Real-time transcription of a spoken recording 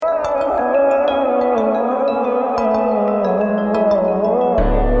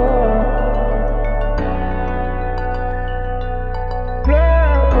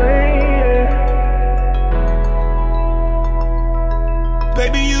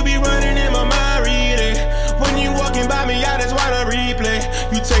you be running in my mind, really. When you walking by me, I just wanna replay.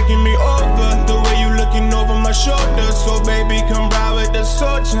 You taking me over, the way you looking over my shoulder. So baby, come ride with the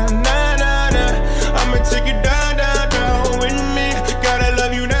soldier, nah, nah, nah. I'ma take you down, down, down with me. Gotta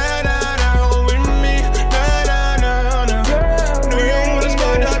love you, nah, nah, nah, with me, nah, nah, nah, nah. No, you don't wanna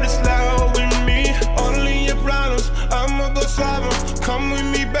start up this loud with me. Only your problems, I'ma go solve them. Come with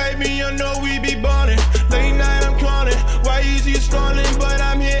me, baby, I know we be ballin'. Late night, I'm calling. Why is you stalling? But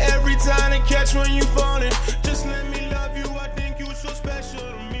I'm here every time to catch when you falling. Just let me love you, I think you so special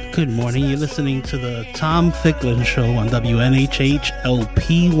to me. Good morning, you're listening to the Tom Ficklin Show on WNHH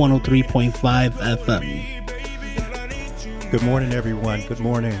LP 103.5 FM. Good morning, everyone. Good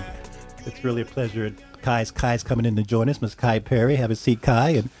morning. It's really a pleasure. Kai's coming in to join us. Ms. Kai Perry, have a seat, Kai.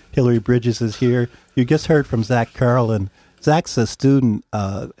 And Hillary Bridges is here. You just heard from Zach Carroll, and Zach's a student.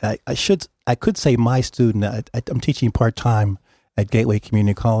 I could say my student. I'm teaching part-time at Gateway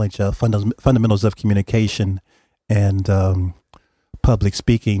Community College, Fundamentals of Communication and Public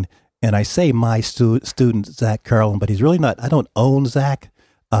Speaking. And I say my student, Zach Carroll, but he's really not. I don't own Zach.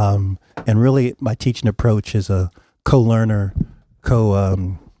 And really, my teaching approach is a co-learner,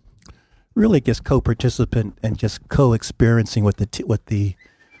 really just co-participant and just co-experiencing what the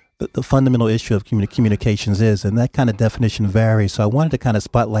fundamental issue of communications is. And that kind of definition varies. So I wanted to kind of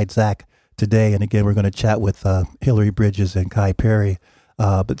spotlight Zach today. And again, we're going to chat with Hillary Bridges and Kai Perry.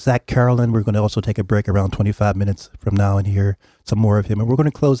 But Zach Carolyn, we're going to also take a break around 25 minutes from now and hear some more of him. And we're going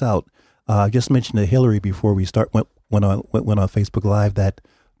to close out. I just mentioned to Hillary before we went on Facebook Live that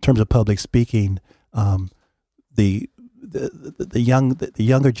in terms of public speaking, the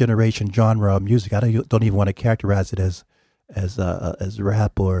younger generation genre of music, I don't even want to characterize it as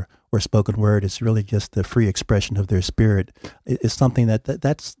rap or spoken word. It's really just the free expression of their spirit. It's something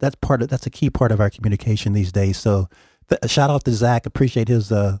that's a key part of our communication these days. So a shout out to Zach. Appreciate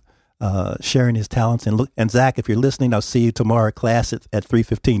his sharing his talents. And Zach, if you're listening, I'll see you tomorrow at class at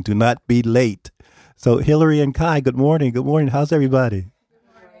 3:15. Do not be late. So Hillary and Kai, good morning. Good morning. How's everybody?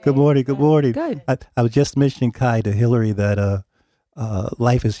 Good morning. Good morning. Good. I was just mentioning, Kai, to Hillary that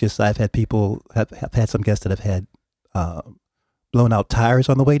life is just, I've had people, have had some guests that have had blown out tires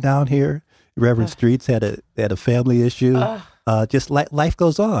on the way down here. Reverend Streets had a family issue. Just life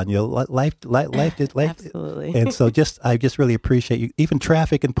goes on, life just life. Absolutely. And so I just really appreciate you, even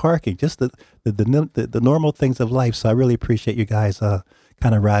traffic and parking, just the normal things of life. So I really appreciate you guys kind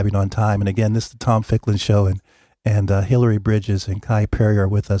of arriving on time. And again, this is the Tom Ficklin Show, and Hillary Bridges and Kai Perry are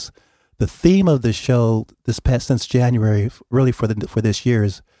with us. The theme of the show since January, really for this year,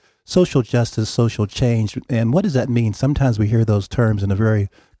 is social justice, social change. And what does that mean? Sometimes we hear those terms in a very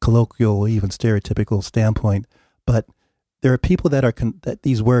colloquial, even stereotypical standpoint, but there are people that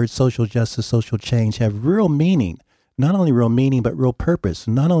these words, social justice, social change, have real meaning. Not only real meaning, but real purpose.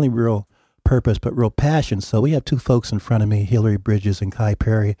 Not only real purpose, but real passion. So we have two folks in front of me, Hillary Bridges and Kai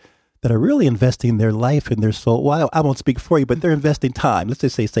Perry, that are really investing their life and their soul. Well, I won't speak for you, but they're investing time. Let's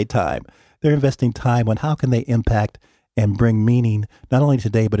just say time. They're investing time on how can they impact and bring meaning, not only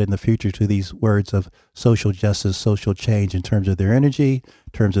today, but in the future, to these words of social justice, social change, in terms of their energy,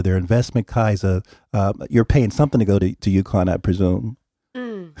 in terms of their investment. Kai's you're paying something to go to UConn, I presume.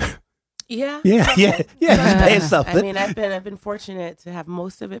 Yeah. Yeah. He's paying something. I mean, I've been fortunate to have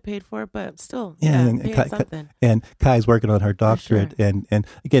most of it paid for, but still, paying something. And Kai's working on her doctorate. Sure. And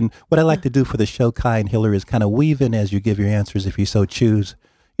again, what I like to do for the show, Kai and Hillary, is kind of weave in as you give your answers, if you so choose,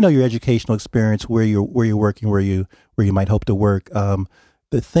 your educational experience, where you're working, where you might hope to work.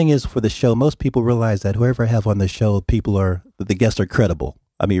 The thing is, for the show, most people realize that whoever I have on the show, the guests are credible.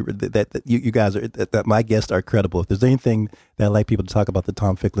 I mean, that you guys are, that my guests are credible. If there's anything that I like people to talk about the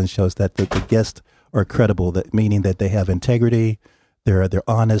Tom Ficklin Show, is that the guests are credible. That meaning that they have integrity, they're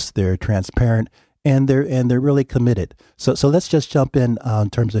honest, they're transparent, and they're really committed. So let's just jump in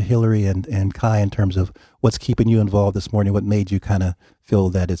terms of Hillary and Kai, in terms of what's keeping you involved this morning. What made you kind of feel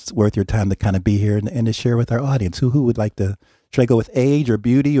that it's worth your time to kind of be here and to share with our audience? Who would like to? Should I go with age or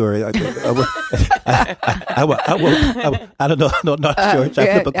beauty or I don't know. I'm not sure. Should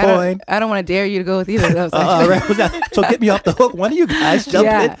I flip a coin? I don't want to dare you to go with either of those. All right. So get me off the hook. One of you guys jump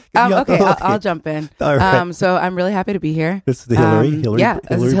in. Okay, I'll jump in. All right. So I'm really happy to be here. This is the Hillary.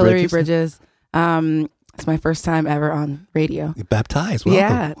 This is Hillary Bridges. It's my first time ever on radio. You're baptized.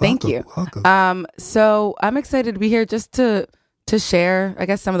 Welcome. Thank you. Welcome. So I'm excited to be here just to share, I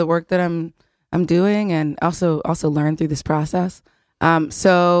guess, some of the work that I'm doing, and also learn through this process.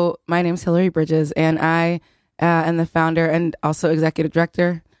 So my name's Hillary Bridges, and I am the founder and also executive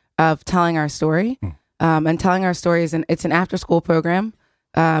director of Telling Our Story. And Telling Our Story it's an after-school program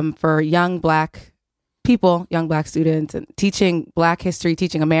for young Black people, young Black students, and teaching Black history,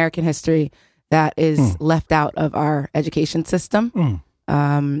 teaching American history that is left out of our education system.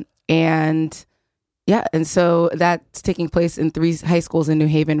 And so that's taking place in 3 high schools in New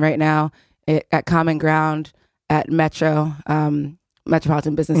Haven right now, at Common Ground, at Metropolitan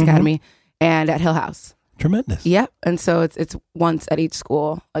Business Academy, and at Hill House. Tremendous. Yep. And so it's once at each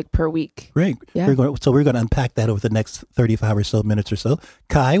school, like per week. Great. Yeah. We're going to unpack that over the next 35 or so minutes or so.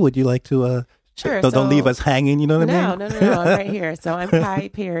 Kai, would you like to? Sure. Don't leave us hanging. You know what I mean? No. I'm right here. So I'm Kai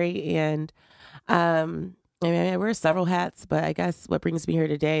Perry, and I wear several hats, but I guess what brings me here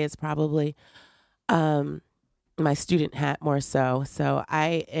today is probably my student hat more so. So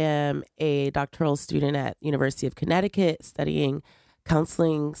I am a doctoral student at University of Connecticut studying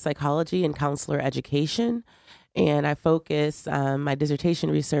counseling psychology and counselor education. And I focus my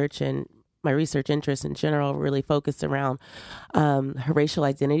dissertation research and my research interests in general really focus around racial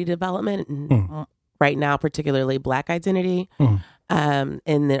identity development, and right now particularly Black identity in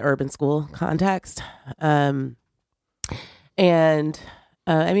the urban school context. Really...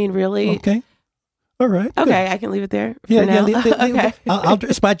 Okay. All right. Okay, good. I can leave it there. Yeah, now. Okay.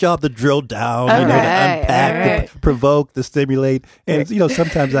 It's my job to drill down, to unpack, to provoke, to stimulate. And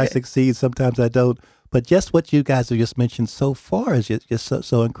sometimes I succeed, sometimes I don't. But just what you guys have just mentioned so far is just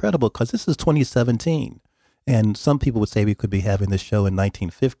so incredible, because this is 2017. And some people would say we could be having this show in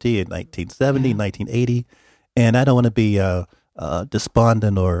 1950, in 1970, 1980. And I don't want to be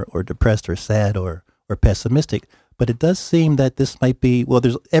despondent or depressed or sad or pessimistic. But it does seem that this might be,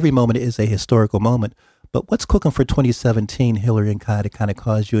 every moment is a historical moment. But what's cooking for 2017, Hillary and Kai, to kind of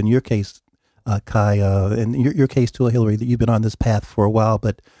cause you, in your case, Kai, and your case too, Hillary, that you've been on this path for a while,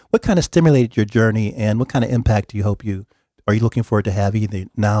 but what kind of stimulated your journey, and what kind of impact do you hope are you looking forward to have either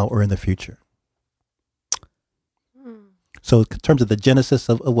now or in the future? So in terms of the genesis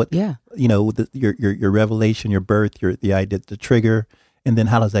of what, your revelation, your birth, the idea, the trigger, and then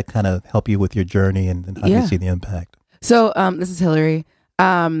how does that kind of help you with your journey, and then how do you see the impact? So this is Hillary.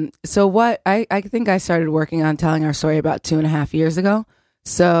 So what I think I started working on telling our story about 2.5 years ago.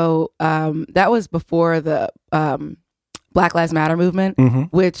 So that was before the Black Lives Matter movement,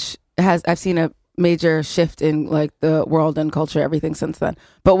 which I've seen a major shift in like the world and culture, everything since then.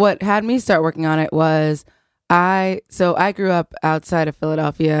 But what had me start working on it was I grew up outside of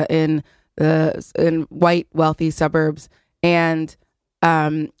Philadelphia in white, wealthy suburbs, and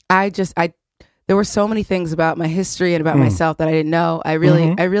there were so many things about my history and about myself that I didn't know. I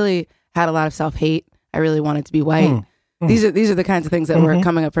really had a lot of self-hate. I really wanted to be white. These are the kinds of things that were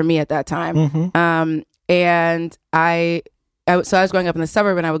coming up for me at that time. And I was growing up in the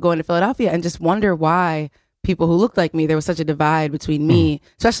suburb, and I would go into Philadelphia and just wonder why people who looked like me, there was such a divide between me,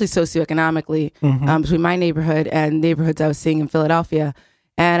 especially socioeconomically, between my neighborhood and neighborhoods I was seeing in Philadelphia.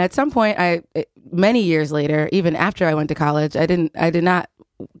 And at some point, many years later, even after I went to college, I did not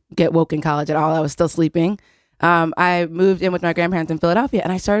get woke in college at all. I was still sleeping. I moved in with my grandparents in Philadelphia,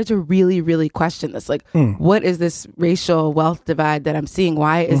 and I started to really, really question this. Like, what is this racial wealth divide that I'm seeing?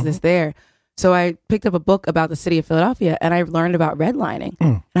 Why is this there? So I picked up a book about the city of Philadelphia, and I learned about redlining.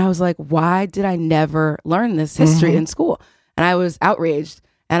 And I was like, why did I never learn this history in school? And I was outraged.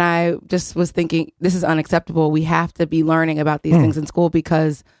 And I just was thinking, this is unacceptable. We have to be learning about these things in school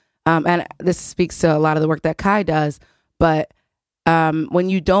because, and this speaks to a lot of the work that Kai does, but when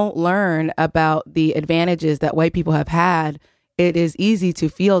you don't learn about the advantages that white people have had, it is easy to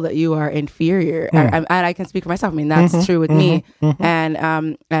feel that you are inferior. And I can speak for myself. I mean, that's true with me,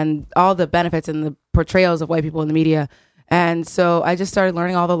 and all the benefits and the portrayals of white people in the media. And so I just started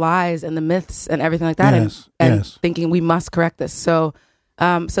learning all the lies and the myths and everything like that, and thinking we must correct this. So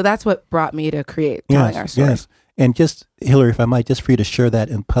that's what brought me to create Telling Our Story. Yes. And just, Hillary, if I might, just for you to share that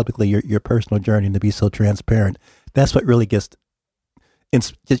in publicly, your personal journey, and to be so transparent, that's what really it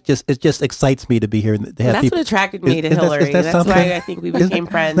just excites me to be here. That's what attracted me to Hillary. That's why I think we became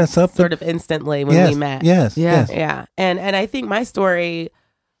friends sort of instantly when we met. Yes. Yeah. And I think my story,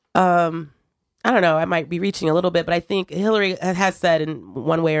 I don't know, I might be reaching a little bit, but I think Hillary has said in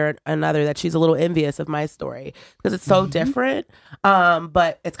one way or another that she's a little envious of my story because it's so different,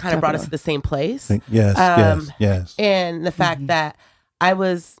 but it's kind of brought us to the same place. Yes. And the fact that I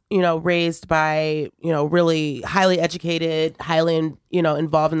was, raised by, really highly educated, highly,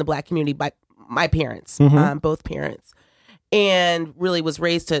 involved in the Black community by my parents, both parents, and really was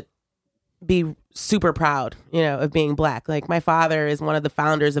raised to be super proud, of being Black. Like my father is one of the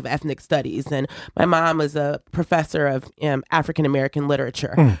founders of ethnic studies, and my mom was a professor of African American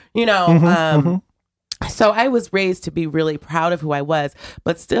literature. So I was raised to be really proud of who I was,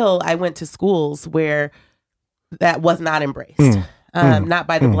 but still I went to schools where that was not embraced. not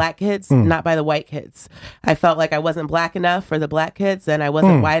by the black kids, not by the white kids. I felt like I wasn't black enough for the black kids, and I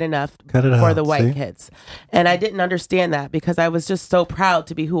wasn't white enough for the white kids. And I didn't understand that because I was just so proud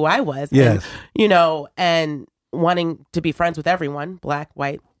to be who I was. Yes. And, and wanting to be friends with everyone, black,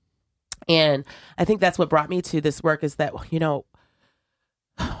 white. And I think that's what brought me to this work is that,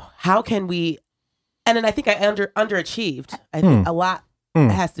 how can we, and then I think I underachieved. I think a lot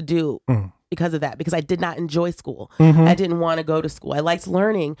has to do because of that, because I did not enjoy school. I didn't want to go to school. I liked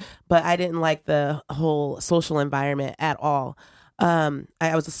learning, but I didn't like the whole social environment at all. I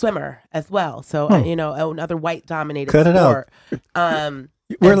was a swimmer as well. So, another white dominated sport. Cut it out.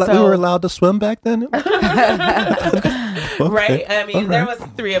 We were allowed to swim back then? Okay. Right? I mean, there was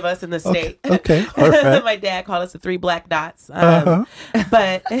 3 of us in the state. Okay. All right. My dad called us the 3 black dots.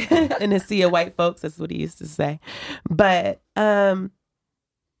 But in a sea of white folks, that's what he used to say. But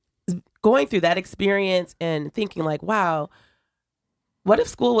going through that experience and thinking like, wow, what if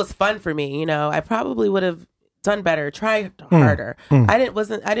school was fun for me? I probably would have done better, tried harder. I didn't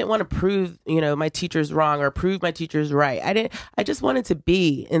want to prove, my teachers wrong or prove my teachers right. I just wanted to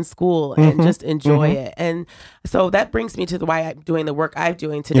be in school and just enjoy it. And so that brings me to why I'm doing the work I'm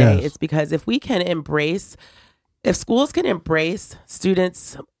doing today. Yes. Is because if schools can embrace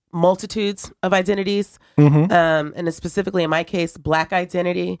students' multitudes of identities, and specifically in my case, Black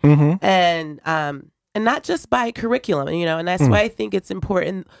identity, and not just by curriculum, and that's why I think it's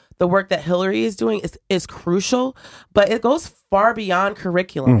important. The work that Hillary is doing is crucial, but it goes far beyond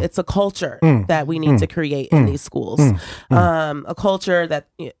curriculum. It's a culture that we need to create in these schools, a culture that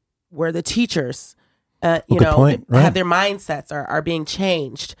where the teachers, have their mindsets are being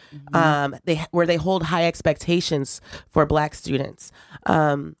changed, where they hold high expectations for Black students.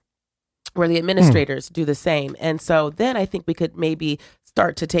 Where the administrators do the same. And so then I think we could maybe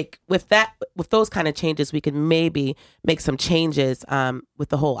start to take with those kind of changes, we could maybe make some changes with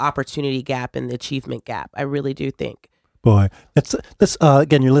the whole opportunity gap and the achievement gap. I really do think. Boy, let's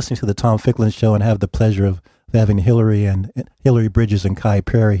again, you're listening to the Tom Ficklin Show, and I have the pleasure of having Hillary Bridges and Kai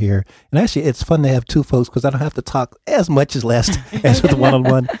Perry here. And actually, it's fun to have 2 folks because I don't have to talk as much as as with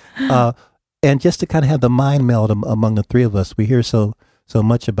one-on-one. And just to kind of have the mind meld among the 3 of us, we hear so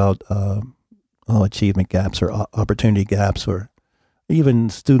much about achievement gaps or opportunity gaps, or even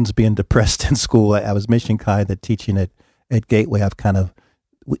students being depressed in school. I was mentioning, Kai, that teaching at Gateway,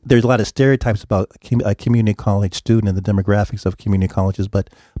 there's a lot of stereotypes about a community college student and the demographics of community colleges, but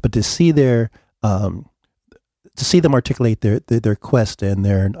to see them articulate their quest and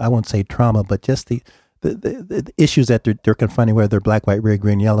their, I won't say trauma, but just the issues that they're confronting, whether they're black, white, red,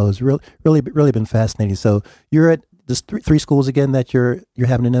 green, yellow, has really been fascinating. So you're at there's 3 schools again that you're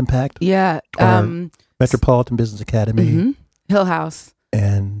having an impact? Yeah. Metropolitan Business Academy. Hill House.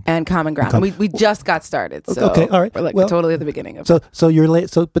 And Common Ground. We just got started. So okay, all right. We're totally at the beginning of it. So you're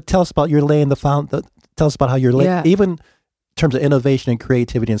but tell us about your laying tell us about how you're laying, even in terms of innovation and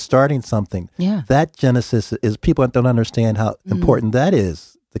creativity and starting something. Yeah. That genesis is, people don't understand how important that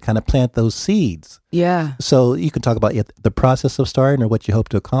is to kind of plant those seeds. Yeah. So you can talk about the process of starting or what you hope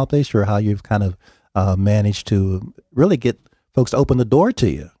to accomplish or how you've kind of managed to really get folks to open the door to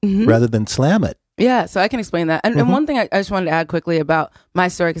you rather than slam it. Yeah, so I can explain that. And one thing I just wanted to add quickly about my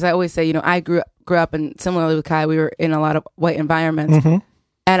story, because I always say, I grew up, and similarly with Kai, we were in a lot of white environments.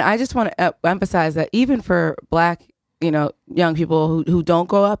 And I just want to emphasize that even for Black, young people who don't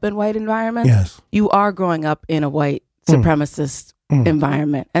grow up in white environments, you are growing up in a white supremacist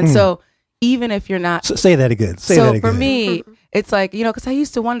environment. And so even if you're not... say that again. Say that again. For me, it's like, because I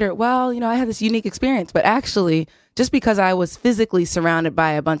used to wonder, I had this unique experience, but actually, just because I was physically surrounded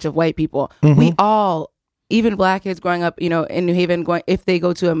by a bunch of white people, we all, even Black kids growing up, in New Haven, if they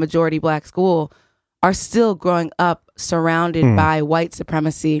go to a majority Black school, are still growing up surrounded by white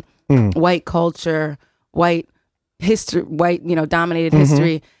supremacy, white culture, white history, white, dominated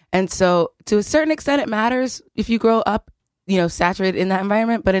history. And so to a certain extent, it matters if you grow up, saturated in that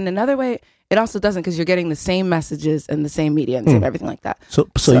environment, but in another way, it also doesn't, because you're getting the same messages and the same media and everything like that. So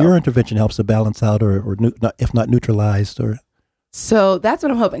your intervention helps to balance out, or if not neutralized, or. So that's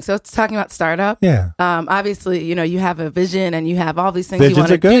what I'm hoping. So it's talking about startup. Yeah. Obviously, you have a vision and you have all these things you want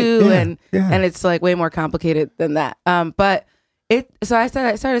to do, and it's like way more complicated than that. But so I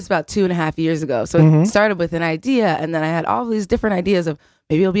started this about 2.5 years ago. So it started with an idea, and then I had all these different ideas of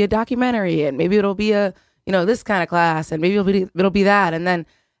maybe it'll be a documentary, and maybe it'll be a this kind of class, and maybe it'll be that, and then.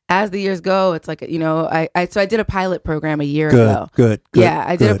 As the years go, it's like, I did a pilot program a year ago. Good. Yeah,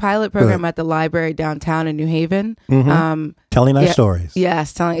 I did a pilot program at the library downtown in New Haven. Telling our stories.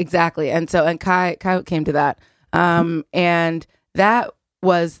 Yes, exactly. And Kai came to that. And that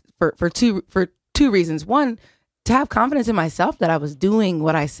was for two reasons. One, to have confidence in myself that I was doing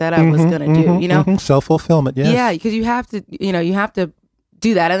what I said I was going to do, you know? Self-fulfillment, yes. Yeah, because you have to, you have to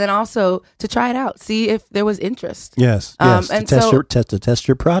do that. And then also to try it out, see if there was interest. Yes, and to test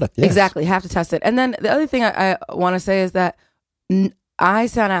your product. Yes. Exactly, have to test it. And then the other thing I want to say is that I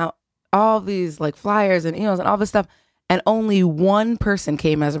sent out all these like flyers and emails and all this stuff, and only one person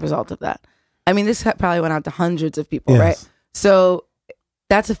came as a result of that. I mean, this probably went out to hundreds of people, right? So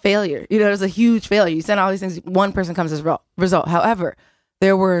that's a failure. You know, it's a huge failure. You send all these things, one person comes as a result. However,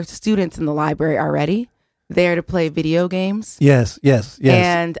 there were students in the library already there to play video games. Yes.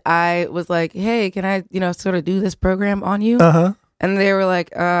 And I was like, hey, can I, sort of do this program on you? And they were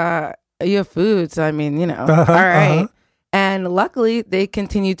like, you have food. So, I mean, all right. And luckily, they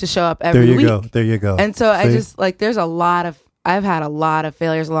continued to show up every week. There you go. And so I just, like, I've had a lot of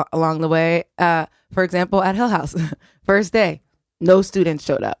failures along the way. For example, at Hill House, first day, no students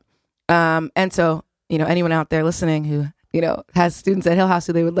showed up. And so, anyone out there listening who, has students at Hill House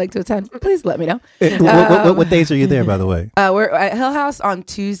who they would like to attend, please let me know. What days are you there, by the way? We're at Hill House on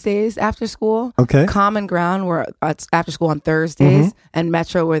Tuesdays after school. Okay. Common Ground, we're after school on Thursdays. And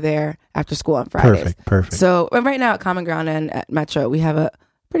Metro, we're there after school on Fridays. Perfect. So right now at Common Ground and at Metro, we have a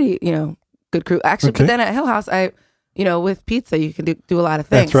pretty, good crew. Actually, but then at Hill House, with pizza, you can do a lot of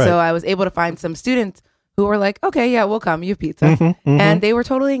things. That's right. So I was able to find some students who were like, okay, yeah, we'll come. You have pizza. And they were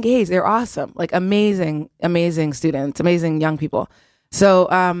totally engaged. They're awesome. Like amazing students, amazing young people. So,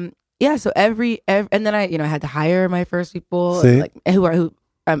 so every and then I, had to hire my first people who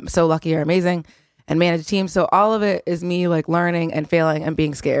I'm so lucky are amazing and manage a team. So all of it is me like learning and failing and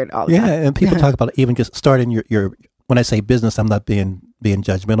being scared all the time. Yeah, and people talk about even just starting your when I say business, I'm not being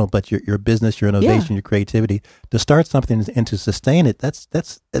judgmental, but your business, your innovation, your creativity, to start something and to sustain it,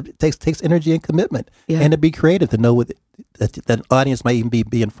 it takes energy and commitment, and to be creative, to know that an audience might even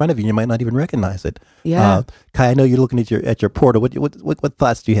be in front of you, you might not even recognize it. Yeah, Kai, I know you're looking at your portal. What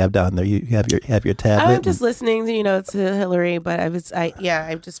thoughts do you have down there? You have your tablet. I'm just listening, to Hillary, but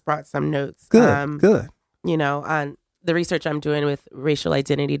I've just brought some notes. Good. On the research I'm doing with racial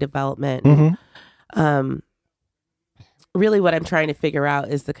identity development. Really what I'm trying to figure out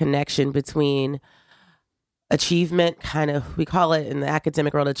is the connection between achievement, we call it in the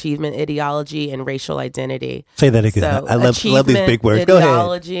academic world, achievement ideology and racial identity. Say that again. So I love these big words. Go ahead.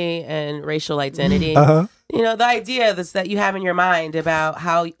 Ideology and racial identity. The idea that you have in your mind about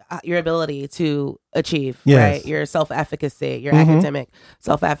how your ability to achieve, right? Your self-efficacy, your academic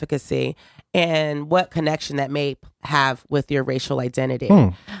self-efficacy, and what connection that may have with your racial identity.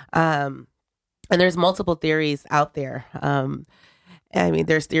 And there's multiple theories out there.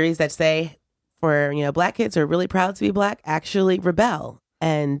 There's theories that say for, Black kids who are really proud to be Black actually rebel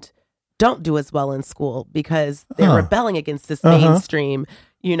and don't do as well in school because they're rebelling against this mainstream,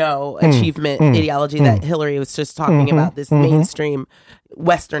 achievement ideology that Hillary was just talking about, this mainstream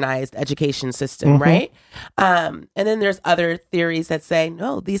westernized education system, right? And then there's other theories that say,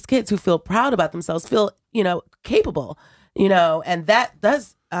 no, these kids who feel proud about themselves feel, capable, and that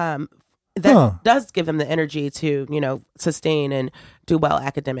does... does give them the energy to, sustain and do well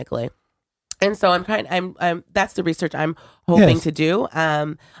academically. And so I'm that's the research I'm hoping to do.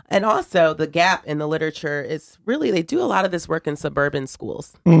 And also the gap in the literature is really, they do a lot of this work in suburban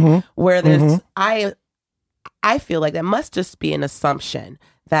schools where there's, I feel like that must just be an assumption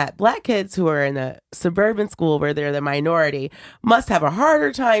that Black kids who are in a suburban school where they're the minority must have a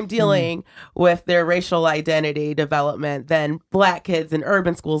harder time dealing with their racial identity development than Black kids in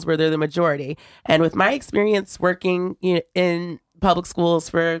urban schools where they're the majority. And with my experience working in public schools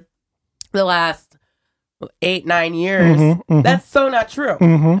for the last 8-9 years, that's so not true.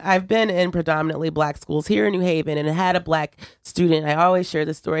 I've been in predominantly Black schools here in New Haven and had a Black student, I always share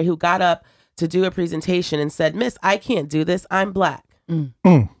this story, who got up to do a presentation and said, "Miss, I can't do this. I'm Black." And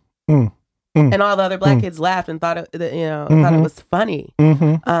all the other Black kids laughed and thought it, thought it was funny.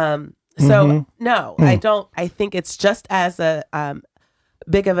 So no, I don't. I think it's just as a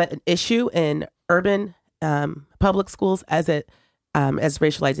big of an issue in urban public schools as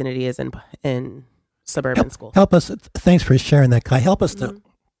racial identity is in suburban schools. Help us. Thanks for sharing that, Kai. Help us to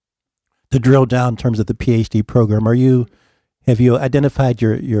drill down in terms of the PhD program. Have you identified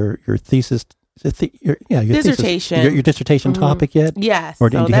your thesis? Your dissertation. Thesis, your dissertation topic yet? Yes. Or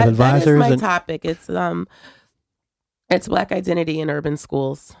do you have advisors? That is my topic. It's Black identity in urban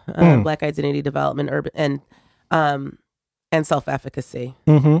schools, Black identity development, urban and self-efficacy.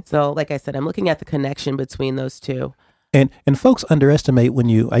 So, like I said, I'm looking at the connection between those two. And folks underestimate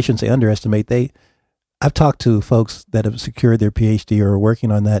I shouldn't say underestimate. I've talked to folks that have secured their PhD or are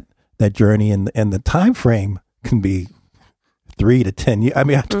working on that journey, and the time frame can be 3 to 10 years. I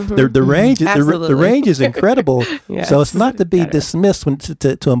mean, the range is the range is incredible. Yes. So it's not to be dismissed when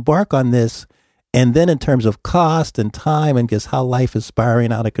to embark on this. And then in terms of cost and time and just how life is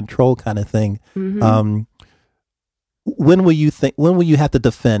spiraling out of control kind of thing, when will you have to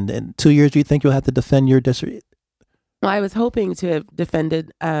defend? In 2 years, do you think you'll have to defend your district? Well, I was hoping to have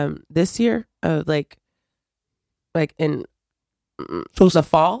defended this year, like in the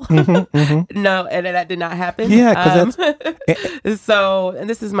fall. No, and that did not happen. Yeah, because and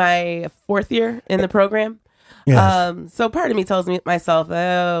this is my 4th year in the program. Yes. So part of me tells myself,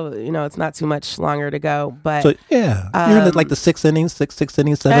 oh, it's not too much longer to go. But so, you're in like the 6th inning, 7th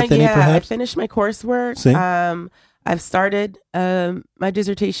inning, perhaps. I finished my coursework. See? I've started my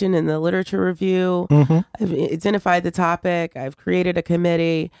dissertation in the literature review. I've identified the topic. I've created a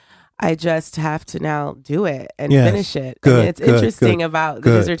committee. I just have to now do it and finish it. Good, and it's interesting about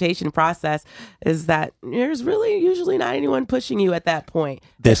the dissertation process is that there's really usually not anyone pushing you at that point.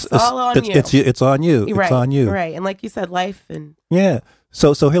 It's all on you. It's on you. Right, it's on you. Right. And like you said, life and... Yeah.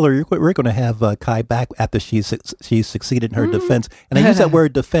 So Hillary, we're going to have Kai back after she's succeeded in her defense. And I use that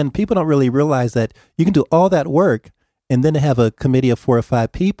word defend. People don't really realize that you can do all that work and then have a committee of 4 or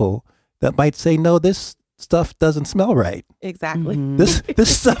 5 people that might say, no, this stuff doesn't smell right. Exactly. This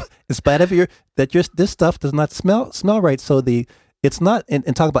stuff, in spite of this stuff does not smell right. So it's not,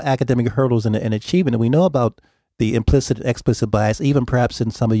 and talk about academic hurdles and achievement. And we know about the implicit and explicit bias, even perhaps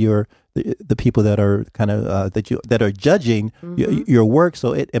in some of the people that are kind of that are judging your work.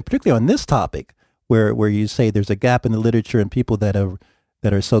 So and particularly on this topic, where you say there's a gap in the literature and people that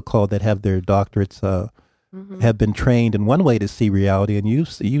are so-called that have their doctorates have been trained in one way to see reality, and you've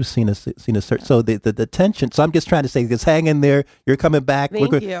seen a certain. So the tension. So I'm just trying to say, just hang in there. You're coming back. We're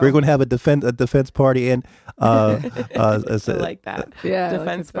going to have a defense party, and I like that. Yeah,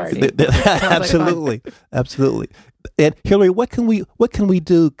 defense like party. Absolutely. And Hillary, what can we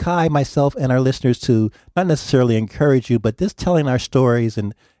do, Kai, myself, and our listeners to not necessarily encourage you, but just telling our stories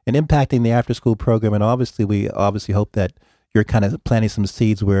and impacting the after school program. And we hope that you're kind of planting some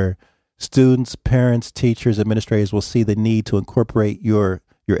seeds where students, parents, teachers, administrators will see the need to incorporate your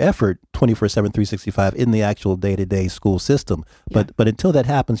effort 24/7, 365 in the actual day-to-day school system. Yeah. But until that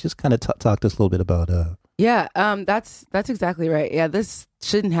happens, just kind of talk to us a little bit about. That's exactly right. Yeah, this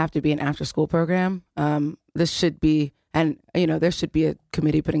shouldn't have to be an after-school program. This should be, and there should be a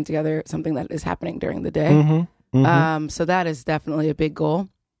committee putting together something that is happening during the day. So that is definitely a big goal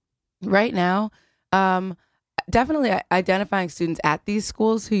right now. Definitely identifying students at these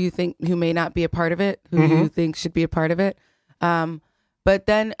schools who may not be a part of it, who you think should be a part of it. But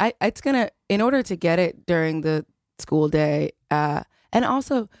then in order to get it during the school day, and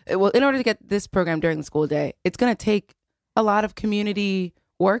also, in order to get this program during the school day, it's going to take a lot of community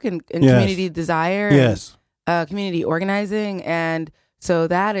work and community desire, and, community organizing. And so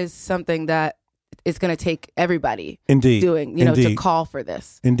that is something that it's going to take everybody doing, to call for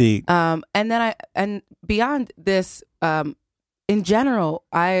this. Indeed. And beyond this, in general,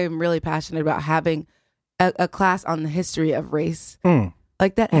 I am really passionate about having a class on the history of race.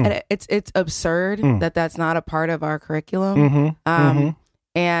 Like that, it's absurd that that's not a part of our curriculum.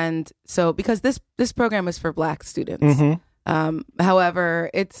 And so, because this program is for Black students. However,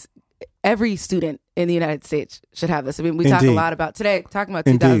 it's every student in the United States should have this. I mean, we talk a lot about today, talking about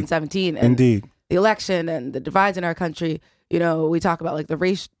 2017 and the election and the divides in our country. We talk about like the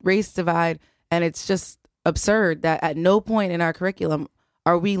race divide, and it's just absurd that at no point in our curriculum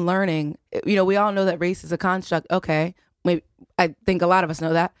are we learning. We all know that race is a construct. Okay, maybe I think a lot of us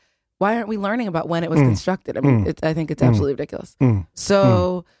know that. Why aren't we learning about when it was constructed? I mean, I think it's absolutely ridiculous.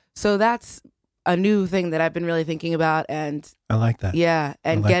 So that's a new thing that I've been really thinking about, and I like that. Yeah,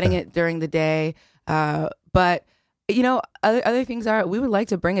 and getting it during the day. But other things are, we would like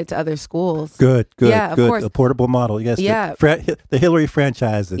to bring it to other schools. Good. Yeah, of course. A portable model. Yes. Yeah. The Hillary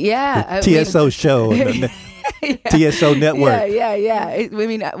franchise. The TSO show. And the TSO network. Yeah.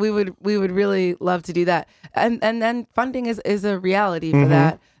 We would really love to do that. And then funding is a reality for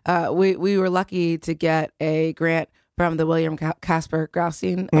that. We were lucky to get a grant from the William Casper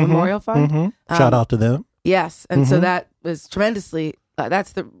Graustein Memorial Fund. Shout out to them. Yes. And so that was tremendously,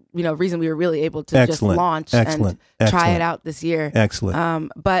 that's the reason we were really able to just launch and try it out this year.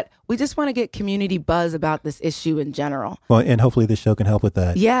 Excellent. But we just want to get community buzz about this issue in general. Well, and hopefully this show can help with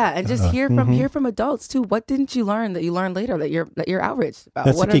that. Yeah, and just hear from adults too. What didn't you learn that you learned later that you're outraged about?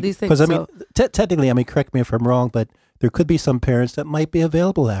 That's what the key. Are these things? Because technically, correct me if I'm wrong, but there could be some parents that might be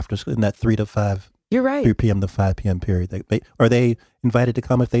available after school in that 3 to 5. You're right. 3 p.m. to 5 p.m. period. Are they invited to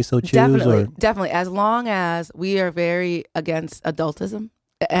come if they so choose? Definitely. As long as we are very against adultism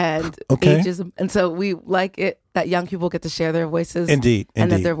and ageism, and so we like it that young people get to share their voices, Indeed.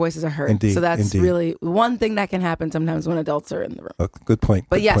 and that their voices are heard. Indeed, so that's indeed. really one thing that can happen sometimes when adults are in the room. Oh, good point.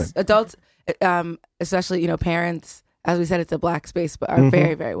 But good yes, point. adults, especially parents, as we said, it's a black space, but are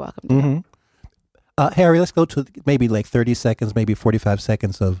very, very welcome. To Mm-hmm. Harry, let's go to maybe like 30 seconds, maybe 45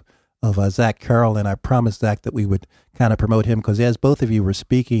 seconds of Zach Carroll. And I promised Zach that we would kind of promote him, because as both of you were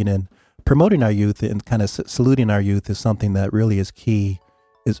speaking and promoting our youth and kind of saluting our youth is something that really is key,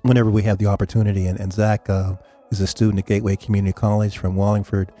 is whenever we have the opportunity. And Zach is a student at Gateway Community College from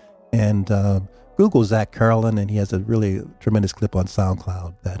Wallingford. And Google Zach Carolyn, and he has a really tremendous clip on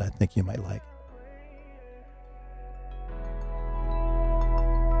SoundCloud that I think you might like.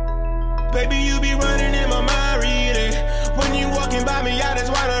 Baby, you be running in my mind, reading. When you walking by me, I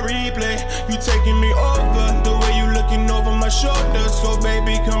just wanna replay. You taking me over, the way you looking over my shoulder. So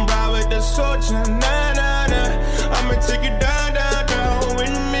baby, come ride with the soldier, nah, nah, nah. I'ma take you down, down, down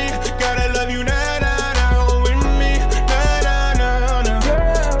with me. Gotta love you, nah, nah, nah, with me, nah, nah, nah,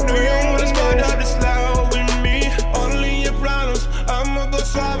 nah. No, you wanna start up this loud with me. Only your problems, I'ma go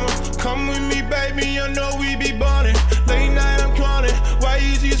solve them. Come with me, baby, I know we be ballin'. Late night, I'm calling. Why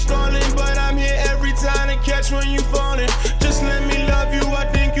is you stalling? But I'm here every time to catch when you falling. Just let me love you. I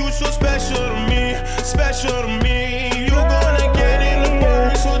think you so special to me, special to me. You gonna get in the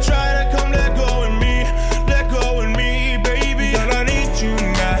forest, so try to come let go with me, baby. Girl, I need you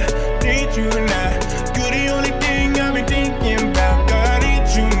now, need you now. You're the only thing I've been thinking about. Girl, I need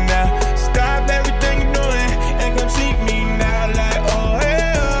you now. Stop everything you're doing and come seek me now, like oh hey.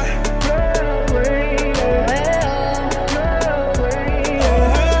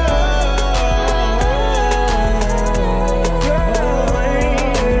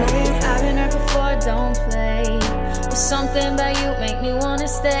 Something about you make me wanna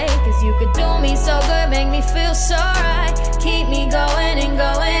stay, 'cause you could do me so good, make me feel so right. Keep me going and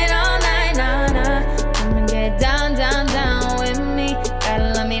going all night, nah, nah. Come and get down, down, down with me.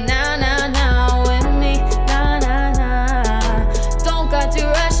 Gotta love me now, now, now with me, nah, nah, nah. Don't got to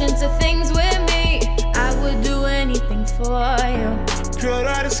rush into things with me. I would do anything for you. Girl,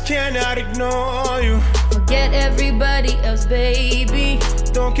 I just cannot ignore you. Forget everybody else, baby.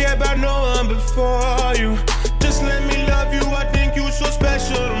 Don't care about no one before you. Just let me love you, I think you so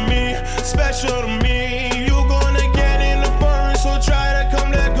special to me, special to me. You gonna get in the forest, so try to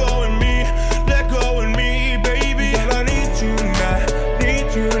come let go with me, baby. Girl, I need you now, need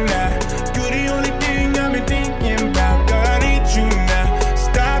you now. You're the only thing I've been thinking about. Girl, I need you now.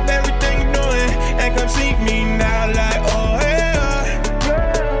 Stop everything you're doing and come seek me now, like oh hey.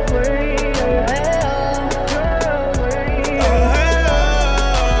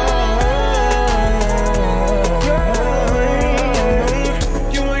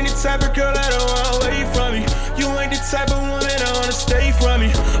 Type of woman I wanna stay from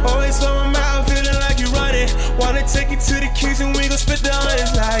me. Always so I'm out feeling like you running. Wanna take you to the keys and we gon' split the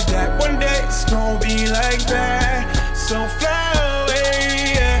honest like that. One day it's gon' be like that. So fly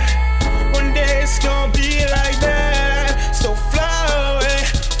away, yeah. One day it's gon' be like that. So fly away,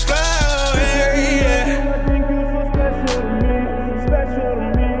 yeah. I think you so special to me, special to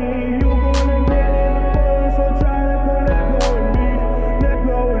me. You gonna get in the phone, so try to come let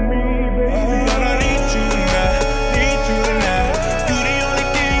go with me, baby. But I need you now.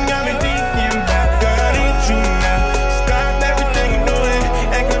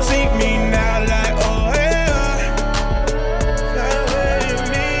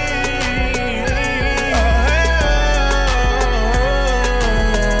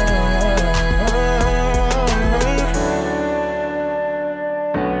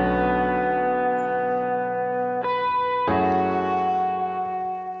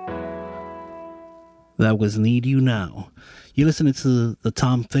 That was Need You Now. You're listening to the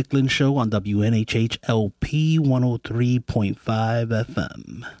Tom Ficklin Show on WNHH LP 103.5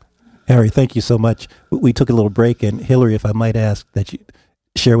 FM. Harry, thank you so much. We took a little break, and Hillary, if I might ask that you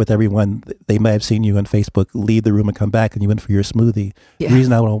share with everyone, they may have seen you on Facebook, leave the room and come back, and you went for your smoothie. Yeah. The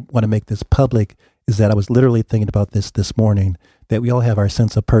reason I want to make this public is that I was literally thinking about this morning, that we all have our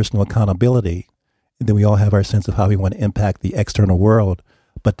sense of personal accountability, and then we all have our sense of how we want to impact the external world.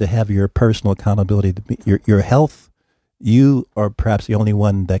 But to have your personal accountability, your health, you are perhaps the only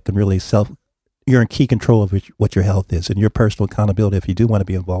one that can really you're in key control of what your health is, and your personal accountability. If you do want to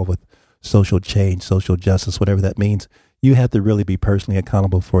be involved with social change, social justice, whatever that means, you have to really be personally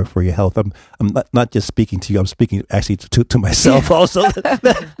accountable for your health. I'm not just speaking to you. I'm speaking actually to myself also.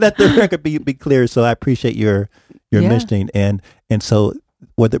 Let the record be clear. So I appreciate your mentioning. And so,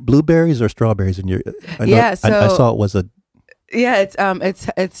 were there blueberries or strawberries in your? I saw it was a. Yeah, it's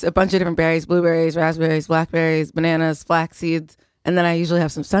a bunch of different berries: blueberries, raspberries, blackberries, bananas, flax seeds, and then I usually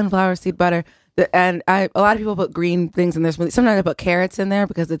have some sunflower seed butter. and a lot of people put green things in their smoothie. Sometimes I put carrots in there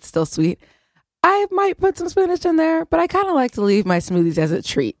because it's still sweet. I might put some spinach in there, but I kind of like to leave my smoothies as a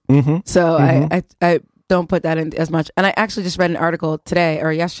treat. So I don't put that in as much. And I actually just read an article today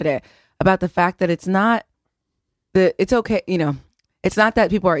or yesterday about the fact that it's okay, it's not that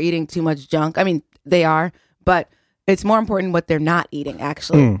people are eating too much junk. I mean, they are, but it's more important what they're not eating,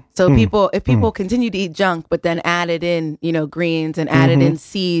 actually. If people continue to eat junk, but then added in, greens and added in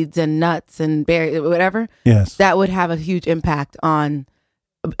seeds and nuts and berries, whatever, that would have a huge impact on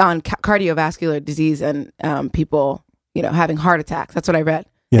cardiovascular disease and people, having heart attacks. That's what I read.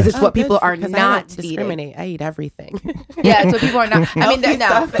 Yes. It's what people are not discriminate. Eating. I eat everything. Yeah, it's what people are not. I mean,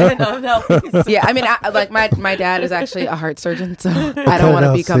 yeah. I mean, my dad is actually a heart surgeon, so I don't want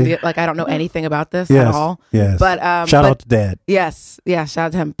to become I don't know anything about this at all. Yes. But shout out to Dad. Yes. Yeah. Shout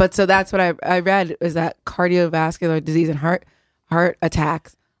out to him. But so that's what I read is that cardiovascular disease and heart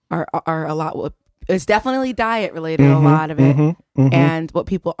attacks are a lot. It's definitely diet related. A lot of it, and what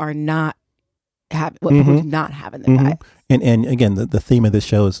people are not have, what people do not have in their diet. And again, the theme of this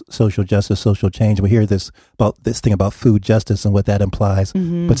show is social justice, social change. We hear this thing about food justice and what that implies,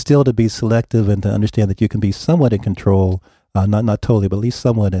 but still to be selective and to understand that you can be somewhat in control, not totally, but at least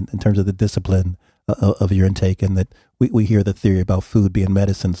somewhat in terms of the discipline of your intake, and that we hear the theory about food being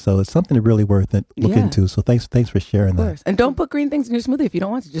medicine. So it's something really worth it look into. So thanks for sharing that. And don't put green things in your smoothie if you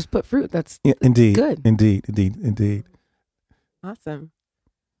don't want to. Just put fruit. That's indeed good. Indeed. Awesome.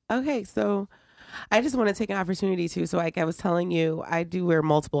 Okay, so I just want to take an opportunity to, so like I was telling you, I do wear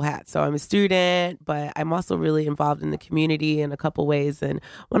multiple hats. So I'm a student, but I'm also really involved in the community in a couple ways. And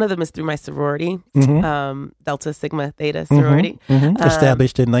one of them is through my sorority, Delta Sigma Theta sorority.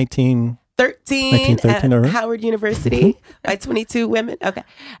 Established in 1913 at Howard University by 22 women. Okay.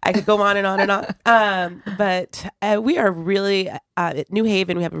 I could go on and on and on. But we are really, at New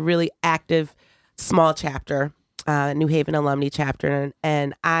Haven, we have a really active small chapter. New Haven alumni chapter,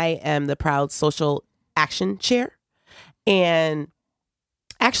 and I am the proud social action chair. And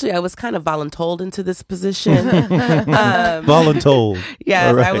actually, I was kind of voluntold into this position. Voluntold.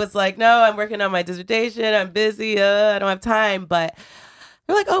 Yes, right. I was like, no, I'm working on my dissertation. I'm busy. I don't have time. But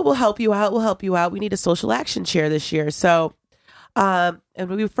they're like, oh, we'll help you out. We'll help you out. We need a social action chair this year. So, and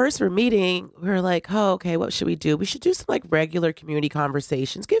when we first were meeting, we were like, oh, okay, what should we do? We should do some like regular community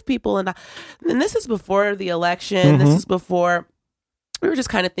conversations, give people, and this is before the election. This is before we were just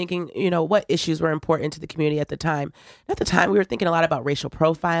kind of thinking, what issues were important to the community at the time. At the time, we were thinking a lot about racial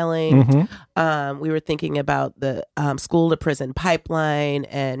profiling. We were thinking about the school to prison pipeline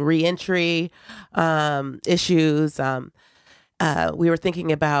and reentry issues. We were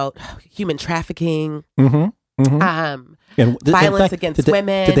thinking about human trafficking. Violence against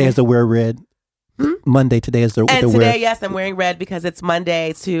women. Today is the wear red. Monday today is the and today, wear. Yes, I'm wearing red because it's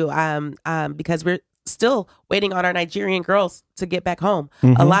Monday because we're still waiting on our Nigerian girls to get back home.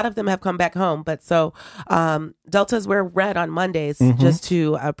 A lot of them have come back home, but so Deltas wear red on Mondays just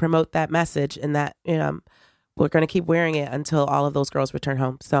to promote that message, and that we're going to keep wearing it until all of those girls return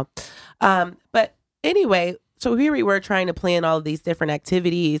home. So, but anyway, so here we were trying to plan all of these different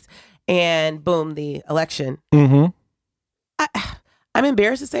activities, and boom, the election. I'm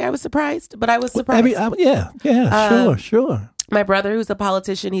embarrassed to say I was surprised, but I was surprised. I mean, sure. My brother, who's a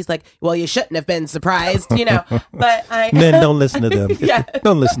politician, he's like, well, you shouldn't have been surprised, but Men, don't listen to them.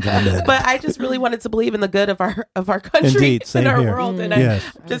 Don't listen to them. But I just really wanted to believe in the good of our country. Indeed, same and our here. world. And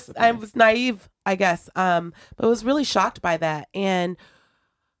I was naive, I guess. But I was really shocked by that. And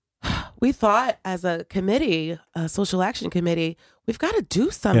we thought as a committee, a social action committee, we've got to do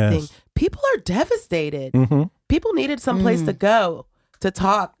something. Yes. People are devastated. People needed some place to go, to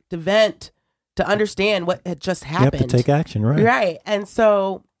talk, to vent, to understand what had just happened. You have to take action, right? Right. And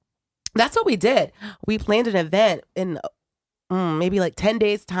so that's what we did. We planned an event in maybe like 10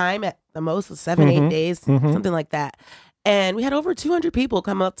 days time at the most, 7, 8 days, something like that. And we had over 200 people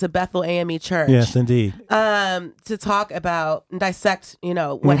come up to Bethel AME Church. Yes, indeed. To talk about and dissect,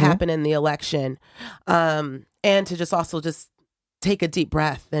 what happened in the election. And to just also just take a deep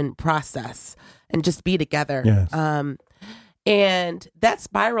breath and process and just be together. Yes. And that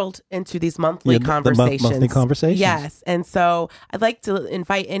spiraled into these monthly conversations. Monthly conversations. Yes. And so I'd like to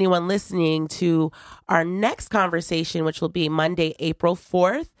invite anyone listening to our next conversation, which will be Monday, April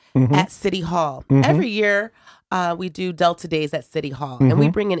 4th at City Hall. Every year, we do Delta Days at City Hall, and we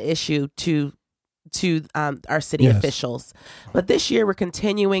bring an issue to our city officials. But this year, we're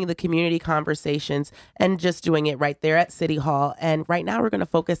continuing the community conversations and just doing it right there at City Hall. And right now, we're going to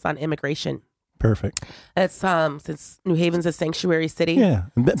focus on immigration. Perfect. It's since New Haven's a sanctuary city. Yeah.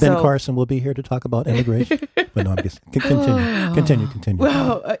 Ben Carson will be here to talk about immigration. But no, I'm just continue.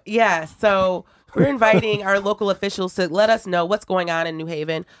 Well, So we're inviting our local officials to let us know what's going on in New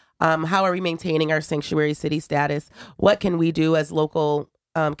Haven. How are we maintaining our sanctuary city status? What can we do as local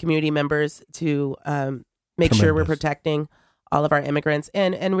community members to make sure we're protecting all of our immigrants?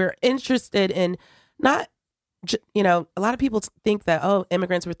 And we're interested in not, a lot of people think that,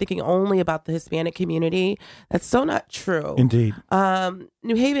 immigrants, we're thinking only about the Hispanic community. That's so not true. Indeed.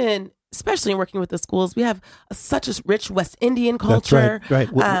 New Haven, especially in working with the schools, we have such a rich West Indian culture. That's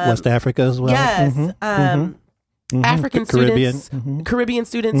right. West Africa as well. Yes. African Caribbean. students, Caribbean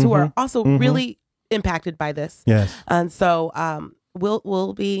students who are also really impacted by this. Yes. And so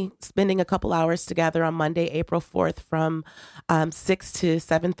we'll be spending a couple hours together on Monday, April 4th from 6 to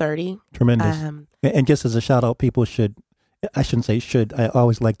 7:30. Tremendous. And just as a shout out, people I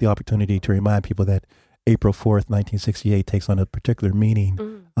always like the opportunity to remind people that April 4th, 1968 takes on a particular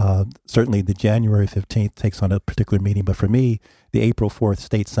meaning. Certainly the January 15th takes on a particular meaning. But for me, the April 4th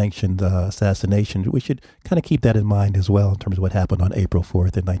state-sanctioned assassination, we should kind of keep that in mind as well in terms of what happened on April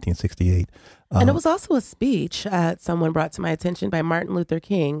 4th in 1968. And it was also a speech someone brought to my attention by Martin Luther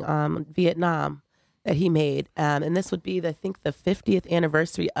King, Vietnam, that he made. And this would be, I think, the 50th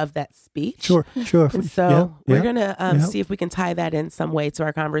anniversary of that speech. Sure. And so we're going to see if we can tie that in some way to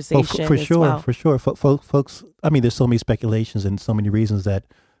our conversation for sure. Folks, I mean, there's so many speculations and so many reasons that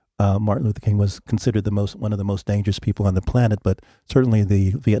Martin Luther King was considered one of the most dangerous people on the planet, but certainly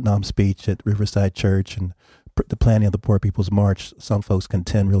the Vietnam speech at Riverside Church and the planning of the Poor People's March, some folks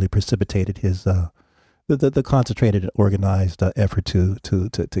contend really precipitated his the concentrated and organized effort to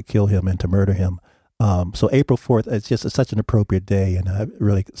kill him and to murder him. So April 4th, it's such an appropriate day, and I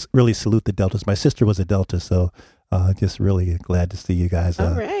really salute the Deltas. My sister was a Delta, so just really glad to see you guys.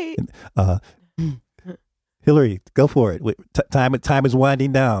 All right. Hillary, go for it. Time is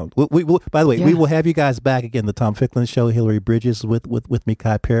winding down. We by the way, we will have you guys back again. The Tom Ficklin Show. Hillary Bridges with me,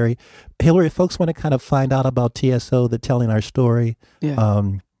 Kai Perry. Hillary, if folks want to kind of find out about TSO, the Telling Our Story,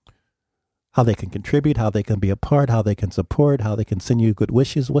 how they can contribute, how they can be a part, how they can support, how they can send you good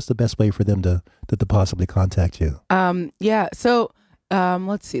wishes, what's the best way for them to possibly contact you? So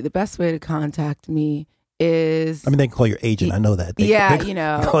let's see. The best way to contact me is... I mean, they can call your agent. I know that. They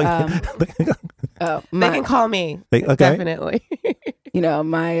can call me. Definitely.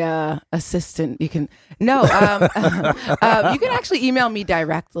 My assistant. You can you can actually email me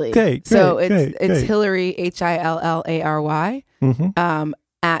directly. Okay, it's Hillary Hillary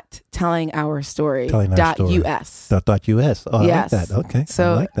at tellingOurStory.us. .us. Oh, yes. I like that. Okay.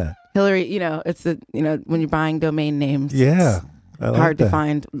 So I like that. Hillary, it's when you're buying domain names. Yeah. It's hard to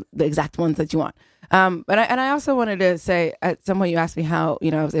find the exact ones that you want. But I also wanted to say, at some point you asked me how,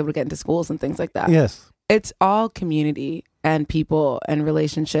 I was able to get into schools and things like that. Yes. It's all community and people and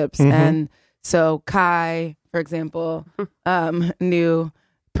relationships. And so Kai, for example, knew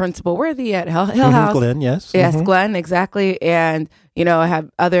Principal Worthy at Hill House. Glenn, yes. Yes, Glenn, exactly. And, I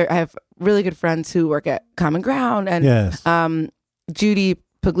have really good friends who work at Common Ground. And Judy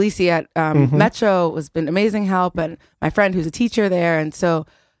Puglisi at Metro has been amazing help. And my friend who's a teacher there. And so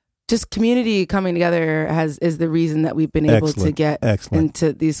just community coming together is the reason that we've been able to get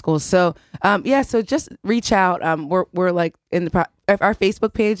into these schools. So, so just reach out. We're like if our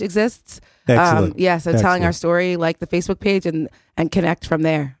Facebook page exists. Excellent. Telling Our Story, like the Facebook page and connect from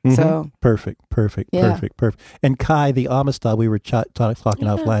there. So perfect. And Kai, the Amistad, we were talking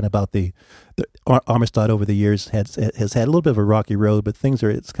offline about the Amistad over the years has had a little bit of a rocky road, but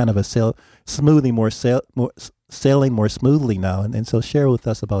it's kind of sailing more smoothly now. And so share with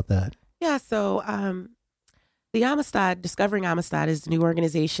us about that. Yeah. So the Amistad, Discovering Amistad, is the new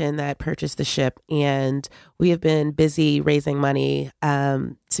organization that purchased the ship, and we have been busy raising money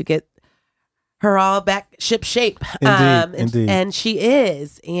to get her all back ship shape. Indeed. And she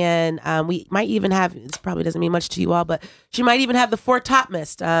is. And we might even have, this probably doesn't mean much to you all, but she might even have the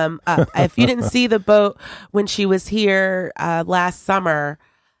foretopmast up. If you didn't see the boat when she was here last summer,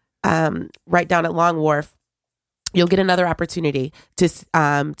 right down at Long Wharf, you'll get another opportunity to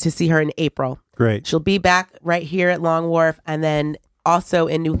see her in April. Great. She'll be back right here at Long Wharf, and then also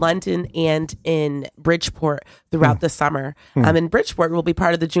in New London and in Bridgeport throughout the summer. In Bridgeport, we'll be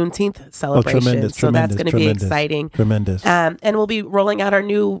part of the Juneteenth celebration. So that's going to be exciting. Tremendous. And we'll be rolling out our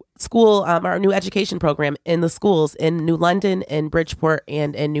new school, our new education program in the schools in New London, in Bridgeport,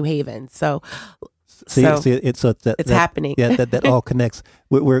 and in New Haven. So it's happening. Yeah, that all connects.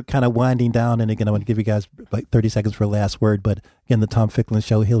 We're kind of winding down, and again, I want to give you guys like 30 seconds for a last word. But again, the Tom Ficklin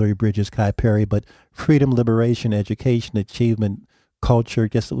Show, Hillary Bridges, Kai Perry. But freedom, liberation, education, achievement, culture.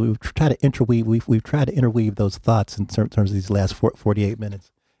 Just we've tried to interweave those thoughts in terms of these last 48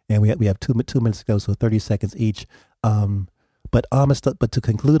 minutes, and we have 2 minutes to go, so 30 seconds each. But Amistad, but to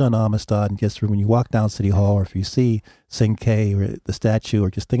conclude on Amistad, and just when you walk down City Hall, or if you see Cinque or the statue,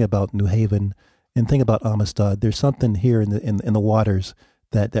 or just think about New Haven and think about Amistad, there's something here in the waters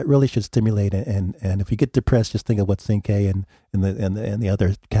that really should stimulate. And if you get depressed, just think of what Cinque and the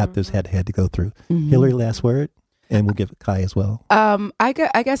other captives had to go through. Hillary, last word, and we'll give it Kai as well. I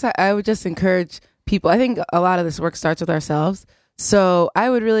guess I would just encourage people. I think a lot of this work starts with ourselves. So I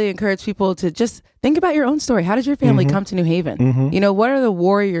would really encourage people to just think about your own story. How did your family come to New Haven? You know, what are the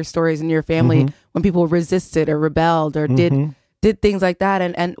warrior stories in your family when people resisted or rebelled or did things like that?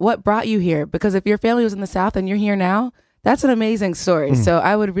 And what brought you here? Because if your family was in the South and you're here now, that's an amazing story. So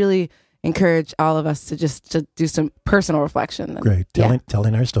I would really encourage all of us to do some personal reflection. Great.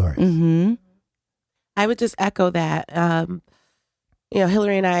 Telling our stories. I would just echo that.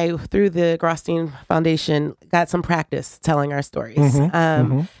 Hillary and I, through the Grosstein Foundation, got some practice telling our stories.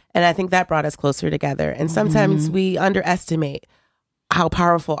 And I think that brought us closer together. And sometimes we underestimate how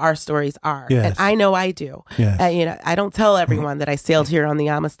powerful our stories are. Yes. And I know I do. Yes. I don't tell everyone that I sailed here on the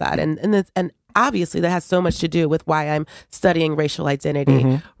Amistad. And obviously that has so much to do with why I'm studying racial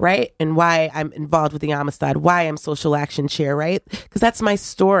identity, right? And why I'm involved with the Amistad, why I'm social action chair, right? Because that's my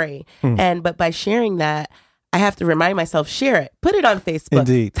story. But by sharing that, I have to remind myself, share it, put it on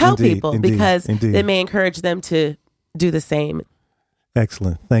Facebook, tell people, because it may encourage them to do the same.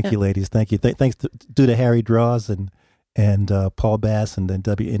 Excellent. Thank you, ladies. Thank you. Thanks to Harry Draws and Paul Bass and then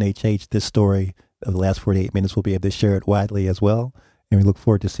WNHH. This story of the last 48 minutes, we'll be able to share it widely as well. And we look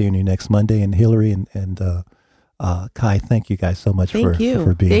forward to seeing you next Monday. And Hillary and Kai, thank you guys so much for being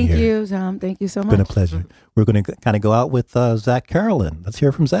here. Thank you, Tom. Thank you so much. It's been a pleasure. We're going to kind of go out with Zach Carolyn. Let's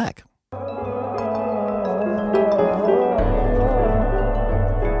hear from Zach.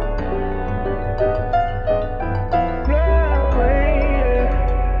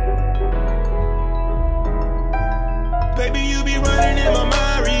 Baby, you be running in my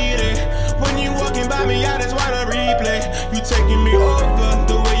mind, reading. When you walking by me, I just wanna replay. You taking me over,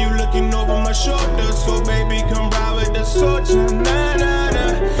 the way you looking over my shoulder. So baby, come ride with the soldier, nah, nah,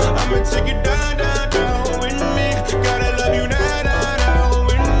 nah. I'ma take it down, down, down with me. Gotta love you, nah, nah, nah,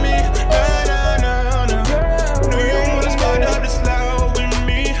 with me, nah, nah, nah, nah. No, you don't wanna start up the slow with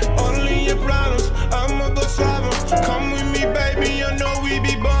me. Only your problems, I'ma go solve them. Come with me, baby, I know we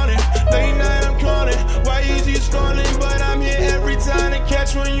be ballin'. Late night, I'm calling. Why is he stalling? But I'm here every time to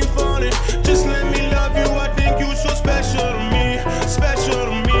catch when you